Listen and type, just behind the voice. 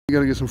You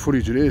gotta get some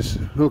footage of this.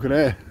 Look at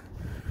that.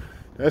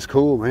 That's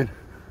cool, man.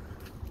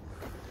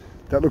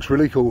 That looks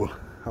really cool.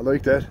 I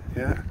like that,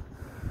 yeah.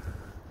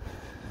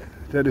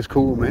 That is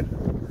cool, man.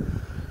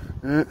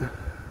 Yeah.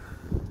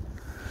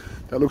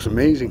 That looks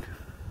amazing.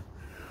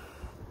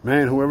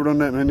 Man, whoever done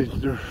that, man,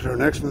 they're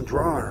an excellent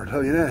drawer, I'll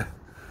tell you that.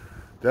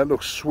 That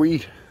looks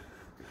sweet.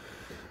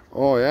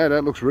 Oh yeah,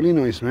 that looks really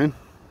nice, man.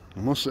 I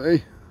must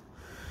say.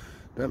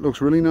 That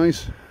looks really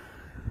nice.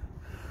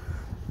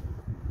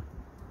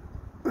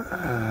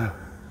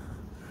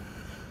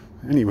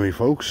 Anyway,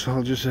 folks,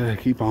 I'll just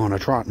keep on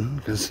a-trotting,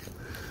 because,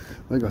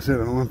 like I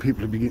said, I don't want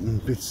people to be getting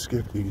a bit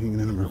skeptical thinking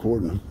that I'm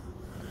recording them.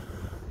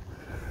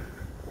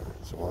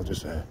 So I'll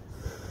just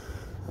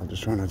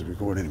try not to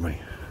record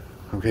anyway.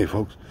 Okay,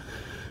 folks,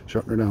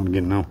 shutting her down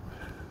again now.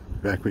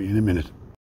 Back with you in a minute.